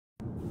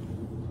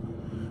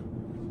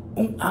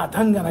Un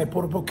atangana y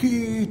por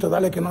poquito,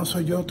 dale que no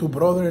soy yo, tu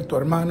brother, tu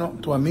hermano,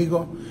 tu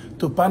amigo,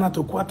 tu pana,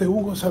 tu cuate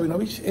Hugo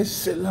Sabinovich.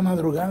 Es la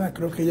madrugada,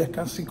 creo que ya es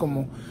casi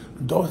como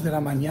 2 de la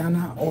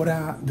mañana,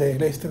 hora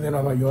del este de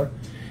Nueva York.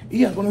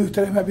 Y algunos de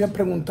ustedes me habían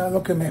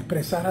preguntado que me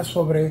expresara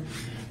sobre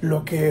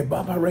lo que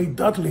Bubba Ray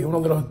Dudley, uno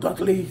de los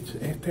Dudley,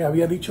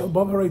 había dicho.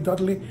 Bubba Ray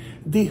Dudley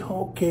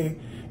dijo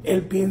que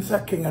él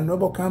piensa que en el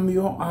nuevo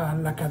cambio a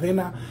la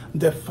cadena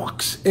de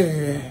Fox,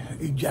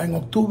 ya en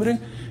octubre,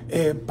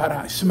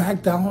 para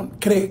Smackdown,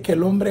 cree que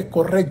el hombre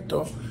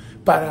correcto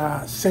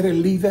para ser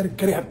el líder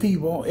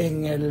creativo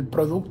en el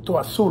producto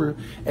azul,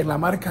 en la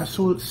marca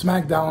azul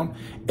Smackdown,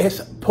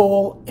 es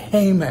Paul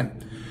Heyman.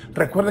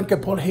 Recuerden que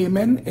Paul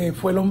Heyman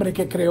fue el hombre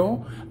que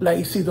creó la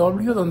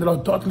ECW, donde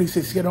los Dudley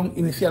se hicieron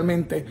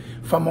inicialmente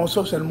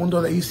famosos en el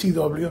mundo de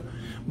ECW.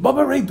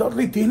 Bubba Ray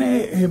Dudley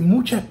tiene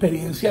mucha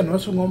experiencia, no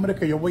es un hombre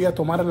que yo voy a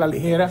tomar a la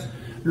ligera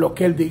lo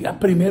que él diga.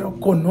 Primero,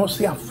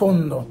 conoce a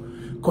fondo,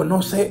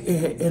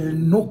 conoce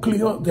el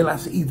núcleo de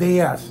las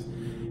ideas,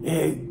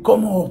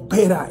 cómo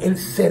opera el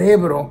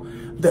cerebro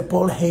de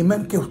Paul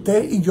Heyman, que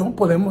usted y yo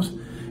podemos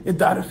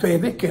dar fe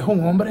de que es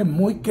un hombre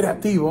muy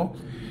creativo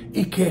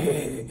y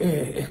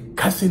que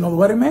casi no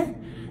duerme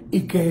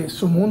y que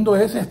su mundo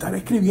es estar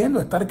escribiendo,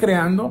 estar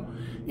creando,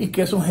 y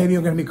que es un genio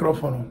en el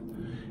micrófono.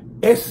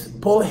 ¿Es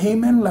Paul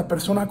Heyman la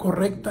persona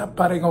correcta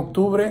para en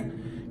octubre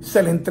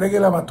se le entregue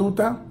la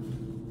batuta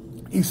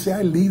y sea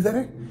el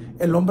líder,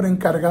 el hombre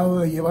encargado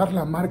de llevar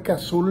la marca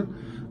azul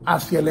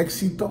hacia el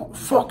éxito?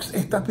 Fox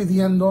está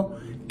pidiendo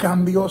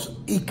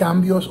cambios y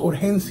cambios,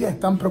 urgencia,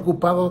 están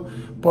preocupados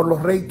por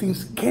los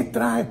ratings. ¿Qué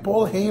trae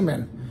Paul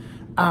Heyman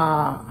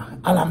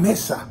a la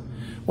mesa?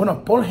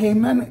 Bueno, Paul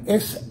Heyman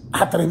es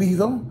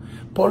atrevido,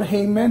 Paul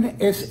Heyman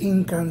es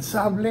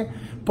incansable,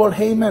 Paul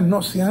Heyman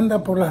no se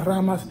anda por las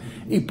ramas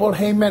y Paul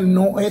Heyman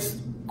no es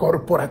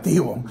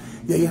corporativo.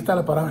 Y ahí está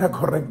la palabra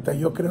correcta.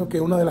 Yo creo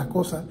que una de las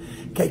cosas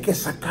que hay que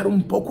sacar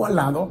un poco al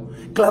lado,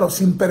 claro,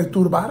 sin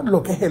perturbar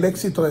lo que es el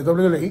éxito de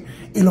WWE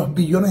y los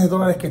billones de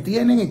dólares que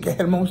tienen, y que es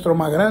el monstruo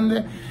más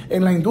grande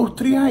en la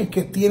industria y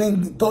que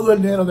tienen todo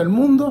el dinero del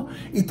mundo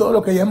y todo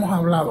lo que ya hemos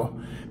hablado.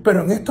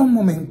 Pero en estos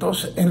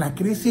momentos, en la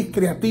crisis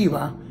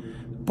creativa,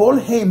 Paul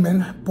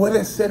Heyman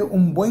puede ser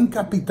un buen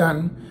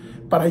capitán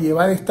para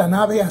llevar esta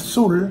nave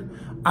azul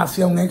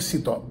hacia un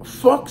éxito.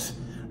 Fox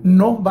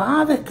no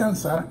va a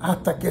descansar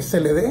hasta que se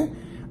le dé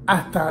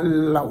hasta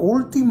lo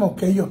último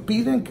que ellos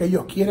piden, que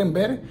ellos quieren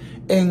ver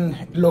en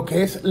lo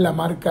que es la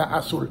marca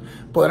azul.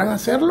 ¿Podrán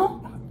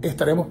hacerlo?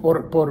 Estaremos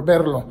por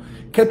verlo.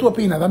 ¿Qué tú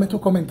opinas? Dame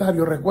tus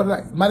comentarios.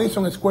 Recuerda,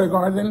 Madison Square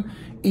Garden,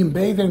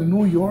 Invader,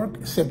 New York,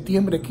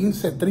 septiembre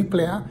 15,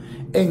 AAA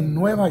en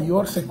Nueva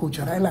York. Se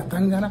escuchará en la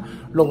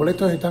tangana. Los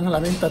boletos están a la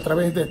venta a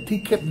través de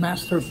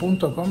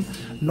ticketmaster.com.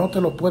 No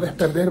te lo puedes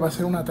perder. Va a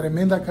ser una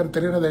tremenda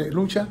cartelera de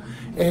lucha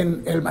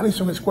en el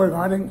Madison Square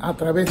Garden, a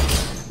través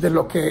de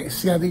lo que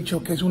se ha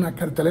dicho que es una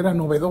cartelera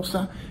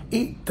novedosa,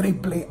 y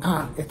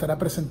AAA estará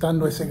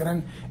presentando ese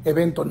gran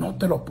evento. No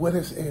te lo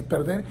puedes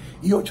perder.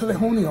 Y 8 de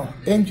junio,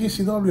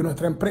 NGCW,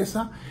 nuestra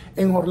empresa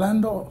en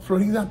Orlando,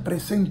 Florida,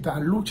 presenta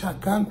Lucha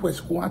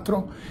Conquest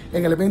 4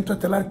 en el evento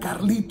estelar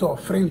Carlito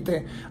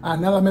frente a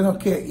nada menos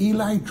que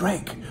Eli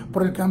Drake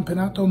por el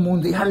campeonato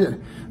mundial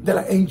de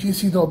la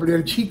NGCW.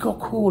 El chico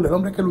cool, el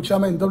hombre que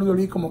luchaba en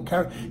WWE como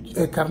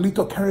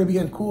Carlito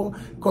Caribbean Cool,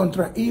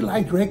 contra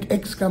Eli Drake,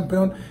 ex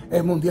campeón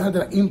mundial de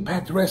la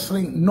Impact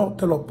Wrestling. No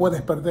te lo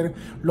puedes perder.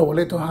 Los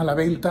boletos a la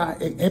venta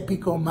en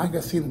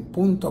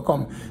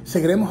epicomagazine.com.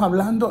 Seguiremos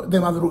hablando de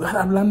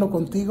madrugada, hablando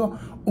contigo.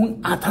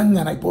 Un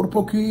atangana y por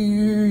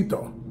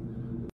poquito.